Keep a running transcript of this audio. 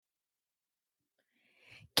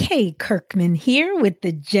Kay Kirkman here with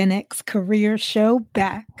the Gen X Career Show,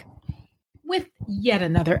 back with yet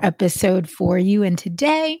another episode for you. And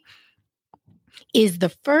today is the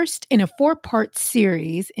first in a 4-part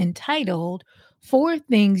series entitled 4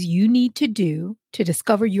 Things You Need to Do to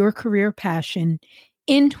Discover Your Career Passion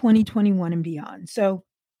in 2021 and Beyond. So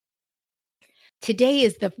today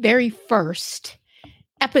is the very first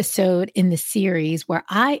episode in the series where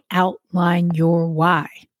I outline your why.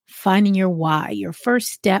 Finding your why, your first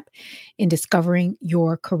step in discovering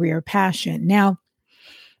your career passion. Now,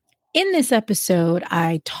 in this episode,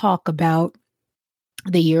 I talk about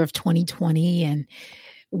the year of 2020 and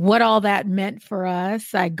what all that meant for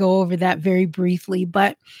us. I go over that very briefly,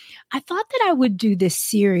 but I thought that I would do this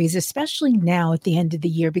series, especially now at the end of the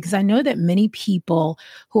year, because I know that many people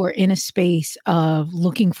who are in a space of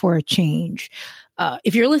looking for a change,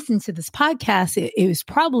 if you're listening to this podcast, it was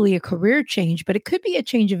probably a career change, but it could be a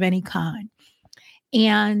change of any kind.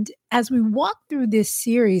 And as we walk through this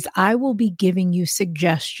series, I will be giving you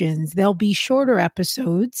suggestions. There'll be shorter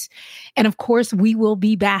episodes. And of course, we will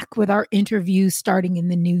be back with our interviews starting in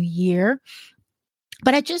the new year.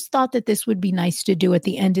 But I just thought that this would be nice to do at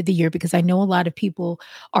the end of the year because I know a lot of people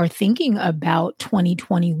are thinking about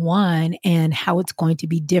 2021 and how it's going to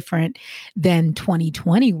be different than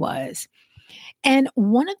 2020 was. And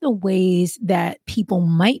one of the ways that people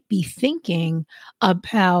might be thinking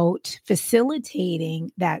about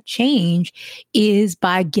facilitating that change is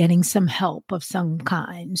by getting some help of some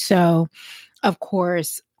kind. So, of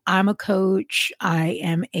course, I'm a coach. I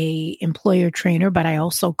am a employer trainer, but I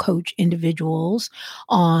also coach individuals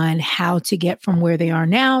on how to get from where they are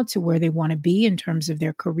now to where they want to be in terms of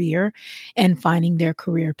their career and finding their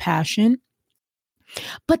career passion.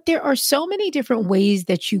 But there are so many different ways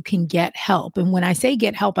that you can get help. And when I say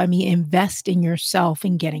get help, I mean invest in yourself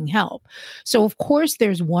in getting help. So, of course,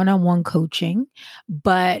 there's one-on-one coaching,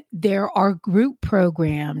 but there are group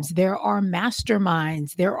programs, there are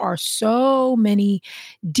masterminds, there are so many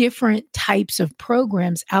different types of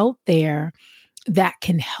programs out there that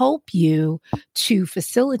can help you to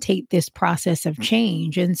facilitate this process of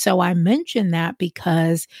change. And so I mention that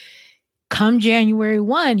because come January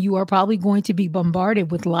 1, you are probably going to be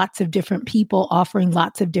bombarded with lots of different people offering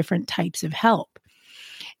lots of different types of help.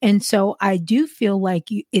 And so I do feel like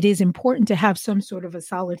it is important to have some sort of a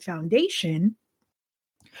solid foundation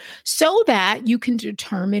so that you can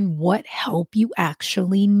determine what help you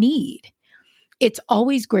actually need. It's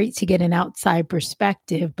always great to get an outside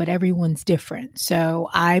perspective, but everyone's different. So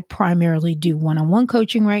I primarily do one-on-one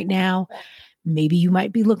coaching right now. Maybe you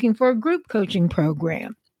might be looking for a group coaching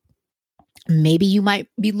program. Maybe you might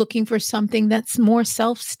be looking for something that's more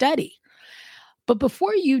self-study. But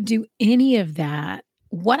before you do any of that,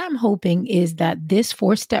 what I'm hoping is that this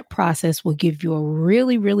 4-step process will give you a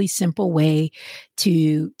really, really simple way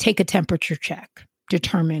to take a temperature check,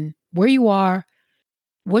 determine where you are,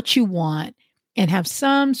 what you want, and have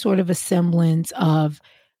some sort of a semblance of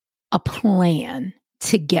a plan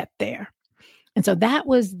to get there. And so that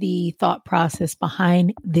was the thought process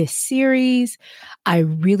behind this series. I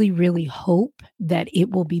really, really hope that it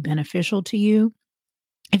will be beneficial to you.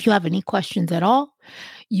 If you have any questions at all,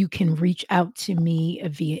 you can reach out to me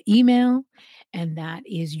via email, and that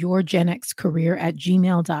is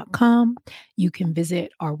yourgenxcareer@gmail.com. You can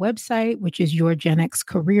visit our website, which is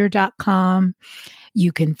yourgenxcareer.com.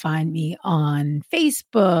 You can find me on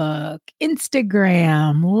Facebook,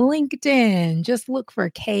 Instagram, LinkedIn. Just look for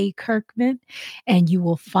Kay Kirkman and you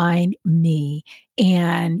will find me.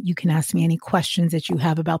 And you can ask me any questions that you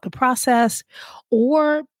have about the process,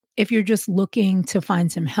 or if you're just looking to find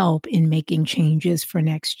some help in making changes for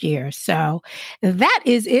next year. So that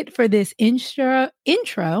is it for this intro.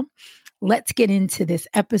 Let's get into this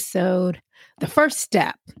episode. The first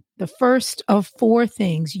step, the first of 4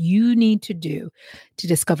 things you need to do to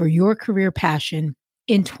discover your career passion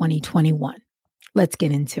in 2021. Let's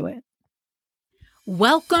get into it.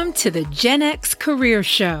 Welcome to the Gen X Career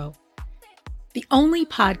Show, the only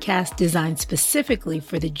podcast designed specifically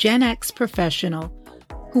for the Gen X professional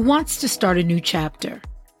who wants to start a new chapter,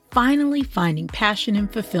 finally finding passion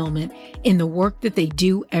and fulfillment in the work that they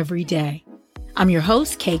do every day. I'm your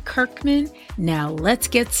host, Kay Kirkman. Now let's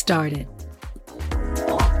get started.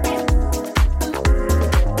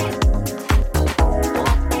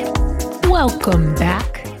 Welcome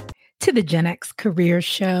back to the Gen X Career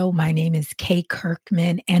Show. My name is Kay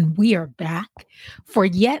Kirkman, and we are back for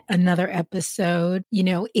yet another episode. You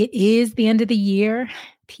know, it is the end of the year.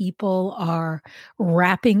 People are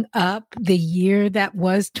wrapping up the year that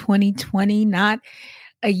was 2020, not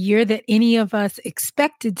a year that any of us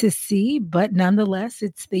expected to see, but nonetheless,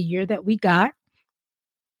 it's the year that we got.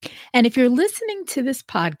 And if you're listening to this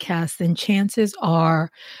podcast, then chances are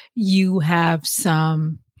you have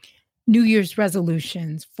some New Year's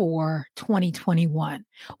resolutions for 2021.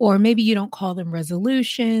 Or maybe you don't call them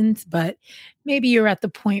resolutions, but maybe you're at the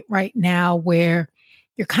point right now where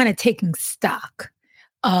you're kind of taking stock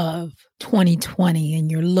of 2020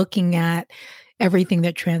 and you're looking at everything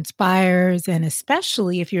that transpires. And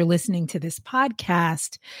especially if you're listening to this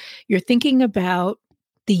podcast, you're thinking about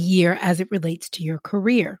the year as it relates to your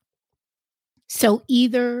career. So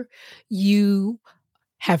either you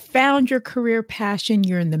have found your career passion,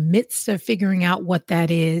 you're in the midst of figuring out what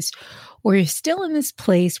that is, or you're still in this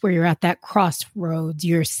place where you're at that crossroads.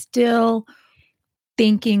 You're still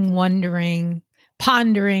thinking, wondering,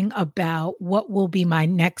 pondering about what will be my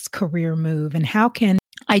next career move and how can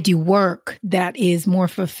I do work that is more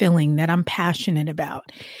fulfilling, that I'm passionate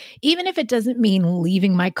about. Even if it doesn't mean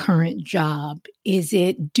leaving my current job, is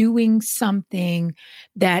it doing something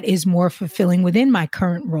that is more fulfilling within my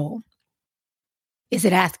current role? Is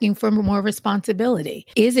it asking for more responsibility?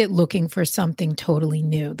 Is it looking for something totally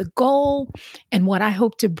new? The goal and what I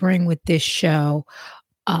hope to bring with this show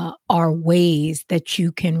are ways that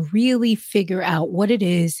you can really figure out what it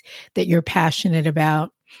is that you're passionate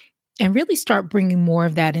about and really start bringing more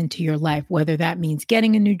of that into your life, whether that means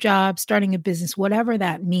getting a new job, starting a business, whatever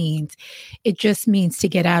that means. It just means to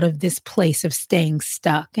get out of this place of staying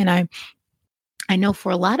stuck. And I know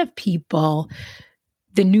for a lot of people,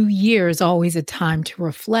 the new year is always a time to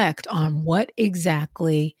reflect on what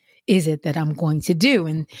exactly is it that I'm going to do.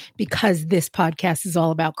 And because this podcast is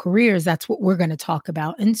all about careers, that's what we're going to talk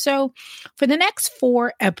about. And so for the next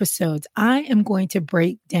 4 episodes, I am going to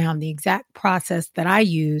break down the exact process that I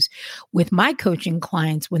use with my coaching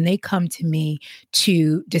clients when they come to me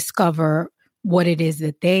to discover what it is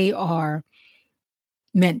that they are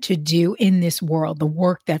meant to do in this world, the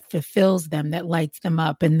work that fulfills them, that lights them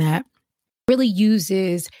up, and that really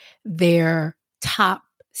uses their top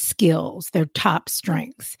skills, their top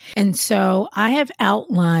strengths. And so I have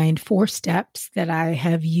outlined 4 steps that I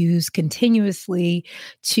have used continuously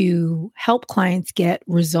to help clients get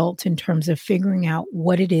results in terms of figuring out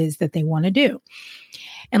what it is that they want to do.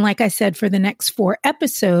 And like I said, for the next 4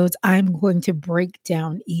 episodes, I'm going to break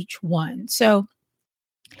down each one. So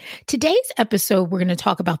today's episode, we're going to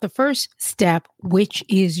talk about the first step, which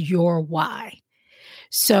is your why.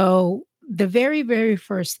 So the very, very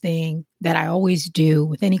first thing that I always do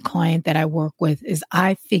with any client that I work with is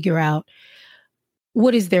I figure out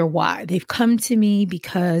what is their why. They've come to me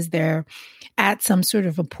because they're at some sort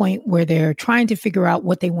of a point where they're trying to figure out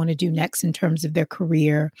what they want to do next in terms of their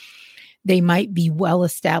career. They might be well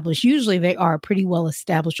established. Usually they are pretty well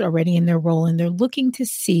established already in their role, and they're looking to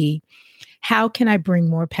see, how can I bring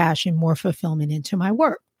more passion, more fulfillment into my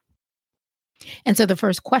work? And so the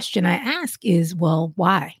first question I ask is, well,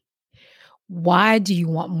 why? Why do you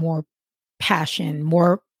want more passion,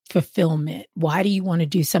 more fulfillment? Why do you want to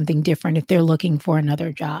do something different if they're looking for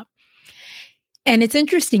another job? And it's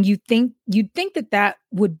interesting. You'd think that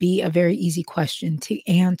would be a very easy question to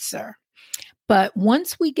answer. But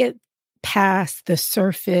once we get past the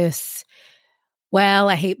surface, well,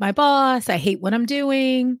 I hate my boss. I hate what I'm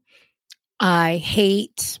doing. I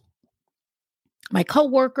hate my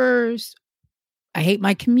coworkers. I hate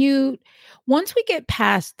my commute. Once we get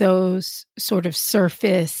past those sort of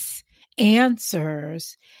surface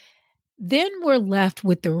answers, then we're left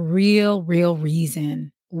with the real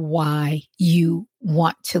reason why you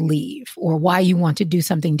want to leave, or why you want to do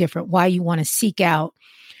something different, why you want to seek out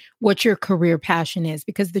what your career passion is.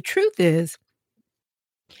 Because the truth is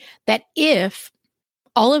that if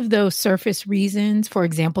all of those surface reasons, for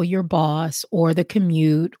example, your boss or the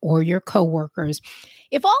commute or your coworkers,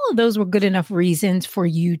 if all of those were good enough reasons for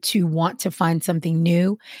you to want to find something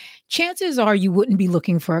new, chances are you wouldn't be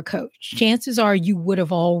looking for a coach. Chances are you would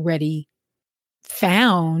have already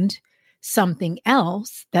found something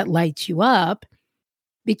else that lights you up,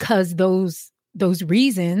 because those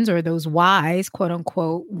reasons, or those whys, quote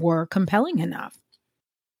unquote, were compelling enough.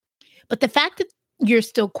 But the fact that you're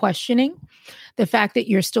still questioning, the fact that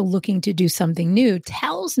you're still looking to do something new,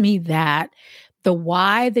 tells me that the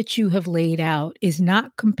why that you have laid out is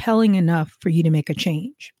not compelling enough for you to make a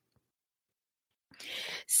change.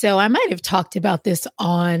 So I might have talked about this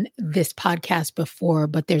on this podcast before,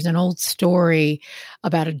 but there's an old story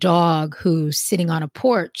about a dog who's sitting on a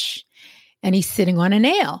porch and he's sitting on a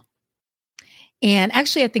nail. And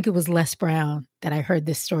actually, I think it was Les Brown that I heard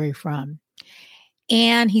this story from.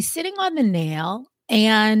 And he's sitting on the nail,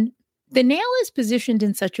 and the nail is positioned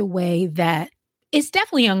in such a way that it's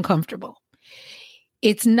definitely uncomfortable.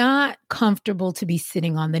 It's not comfortable to be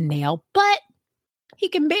sitting on the nail, but he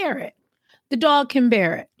can bear it. The dog can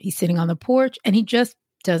bear it. He's sitting on the porch and he just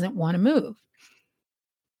doesn't want to move.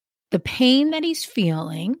 The pain that he's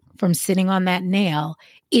feeling from sitting on that nail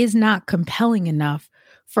is not compelling enough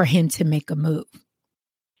for him to make a move.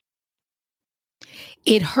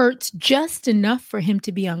 It hurts just enough for him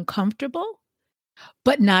to be uncomfortable,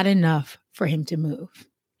 but not enough for him to move.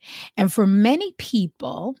 And for many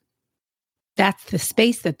people, that's the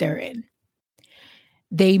space that they're in.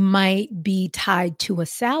 They might be tied to a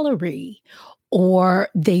salary, or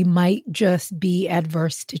they might just be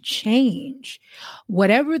adverse to change.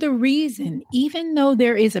 Whatever the reason, even though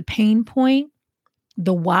there is a pain point,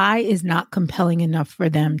 the why is not compelling enough for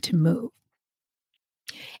them to move.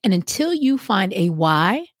 And until you find a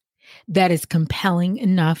why that is compelling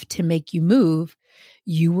enough to make you move,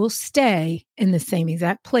 you will stay in the same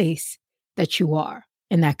exact place that you are.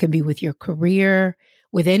 And that could be with your career,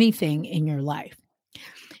 with anything in your life.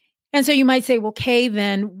 And so you might say, well, okay,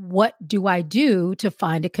 then what do I do to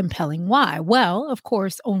find a compelling why? Well, of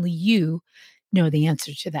course, only you know the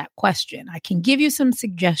answer to that question. I can give you some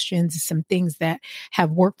suggestions, some things that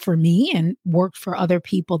have worked for me and worked for other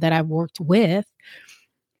people that I've worked with.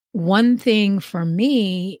 One thing for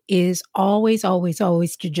me is always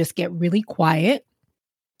to just get really quiet.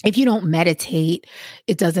 If you don't meditate,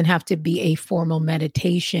 it doesn't have to be a formal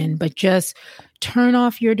meditation, but just turn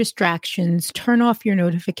off your distractions, turn off your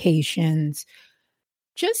notifications,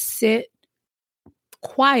 just sit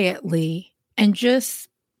quietly and just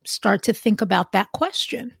start to think about that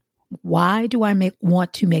question. Why do I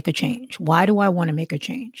want to make a change? Why do I want to make a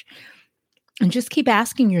change? And just keep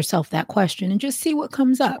asking yourself that question and just see what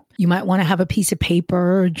comes up. You might want to have a piece of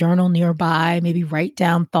paper or journal nearby, maybe write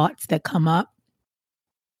down thoughts that come up.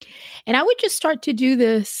 And I would just start to do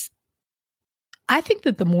this. I think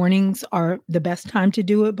that the mornings are the best time to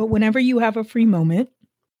do it, but whenever you have a free moment,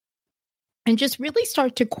 and just really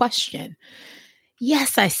start to question.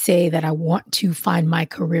 Yes, I say that I want to find my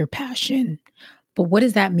career passion, but what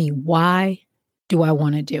does that mean? Why do I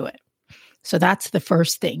want to do it? So that's the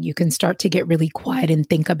first thing. You can start to get really quiet and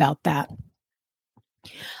think about that.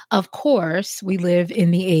 Of course, we live in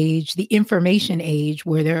the information age,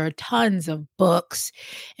 where there are tons of books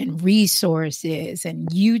and resources and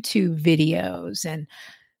YouTube videos and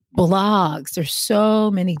blogs. There's so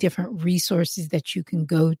many different resources that you can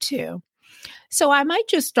go to. So I might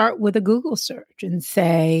just start with a Google search and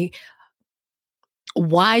say,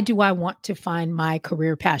 why do I want to find my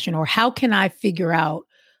career passion? Or how can I figure out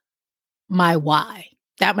my why?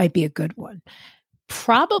 That might be a good one.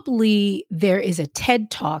 Probably there is a TED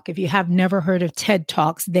Talk. If you have never heard of TED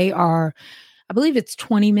Talks, they are, I believe it's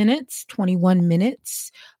 20 minutes, 21 minutes,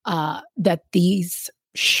 that these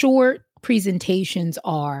short presentations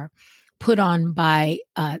are put on by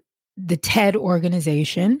the TED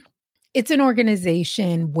organization. It's an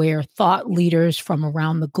organization where thought leaders from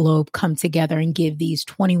around the globe come together and give these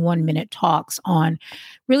 21-minute talks on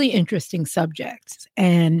really interesting subjects.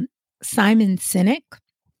 And Simon Sinek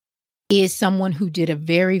is someone who did a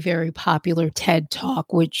very, very popular TED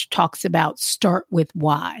Talk, which talks about start with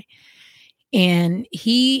why. And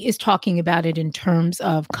he is talking about it in terms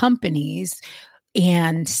of companies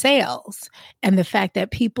and sales, and the fact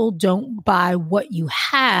that people don't buy what you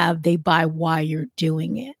have, they buy why you're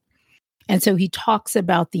doing it. And so he talks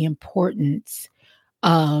about the importance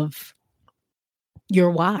of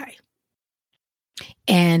your why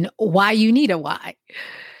and why you need a why.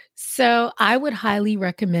 So I would highly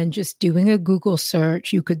recommend just doing a Google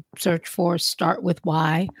search. You could search for Start With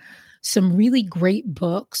Why. Some really great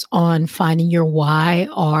books on finding your why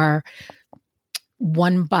are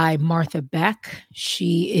one by Martha Beck.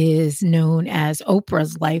 She is known as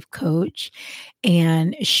Oprah's life coach,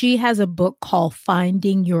 and she has a book called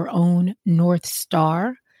Finding Your Own North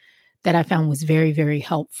Star that I found was very, very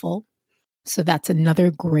helpful. So that's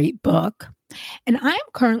another great book. And I'm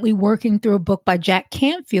currently working through a book by Jack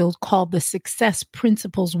Canfield called The Success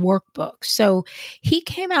Principles Workbook. So he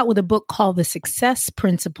came out with a book called The Success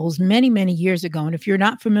Principles many, many years ago. And if you're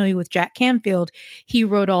not familiar with Jack Canfield, he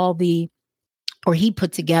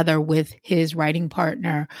put together with his writing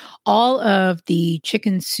partner all of the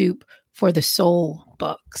Chicken Soup for the Soul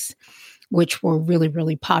books, which were really,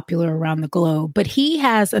 really popular around the globe. But he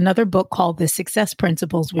has another book called The Success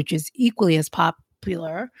Principles, which is equally as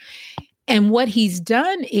popular. And what he's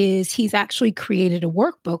done is he's actually created a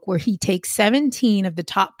workbook where he takes 17 of the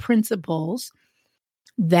top principles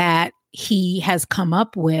that he has come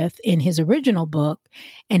up with in his original book,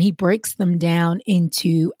 and he breaks them down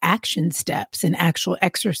into action steps and actual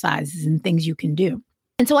exercises and things you can do.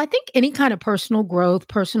 And so I think any kind of personal growth,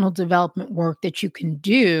 personal development work that you can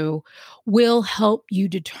do will help you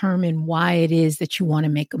determine why it is that you want to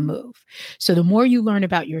make a move. So the more you learn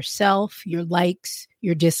about yourself, your likes,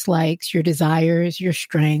 your dislikes, your desires, your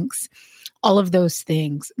strengths, all of those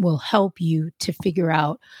things will help you to figure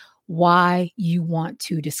out why you want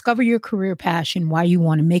to discover your career passion, why you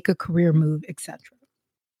want to make a career move, etc.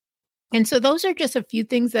 And so those are just a few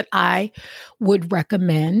things that I would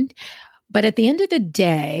recommend. But at the end of the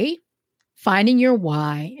day, finding your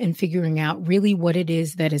why and figuring out really what it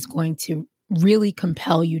is that is going to really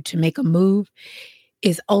compel you to make a move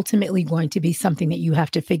is ultimately going to be something that you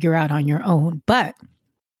have to figure out on your own. But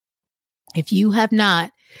if you have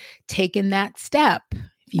not taken that step,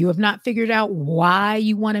 if you have not figured out why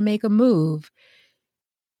you want to make a move,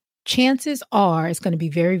 chances are it's going to be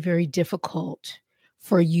very, very difficult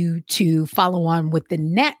for you to follow on with the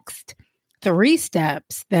next 3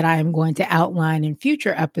 steps that I'm going to outline in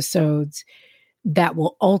future episodes that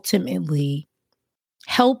will ultimately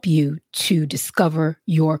help you to discover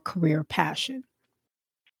your career passion.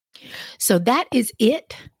 So that is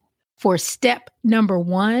it for step number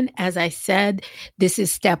 1. As I said, this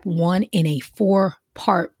is step 1 in a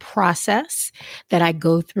 4-part process that I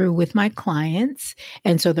go through with my clients.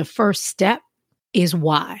 And so the first step is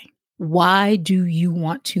why. Why do you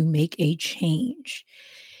want to make a change?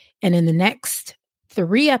 And in the next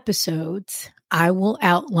 3 episodes, I will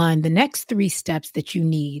outline the next 3 steps that you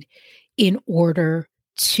need in order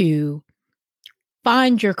to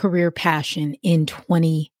find your career passion in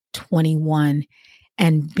 2021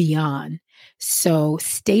 and beyond. So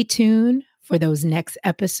stay tuned for those next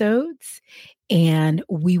episodes, and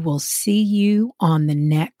we will see you on the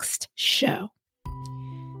next show.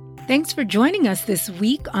 Thanks for joining us this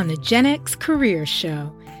week on the Gen X Career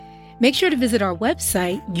Show. Make sure to visit our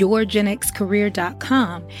website,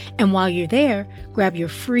 yourgenxcareer.com. And while you're there, grab your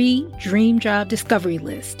free Dream Job Discovery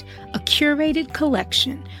List, a curated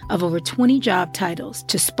collection of over 20 job titles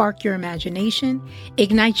to spark your imagination,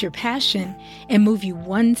 ignite your passion, and move you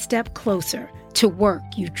one step closer to work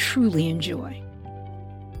you truly enjoy.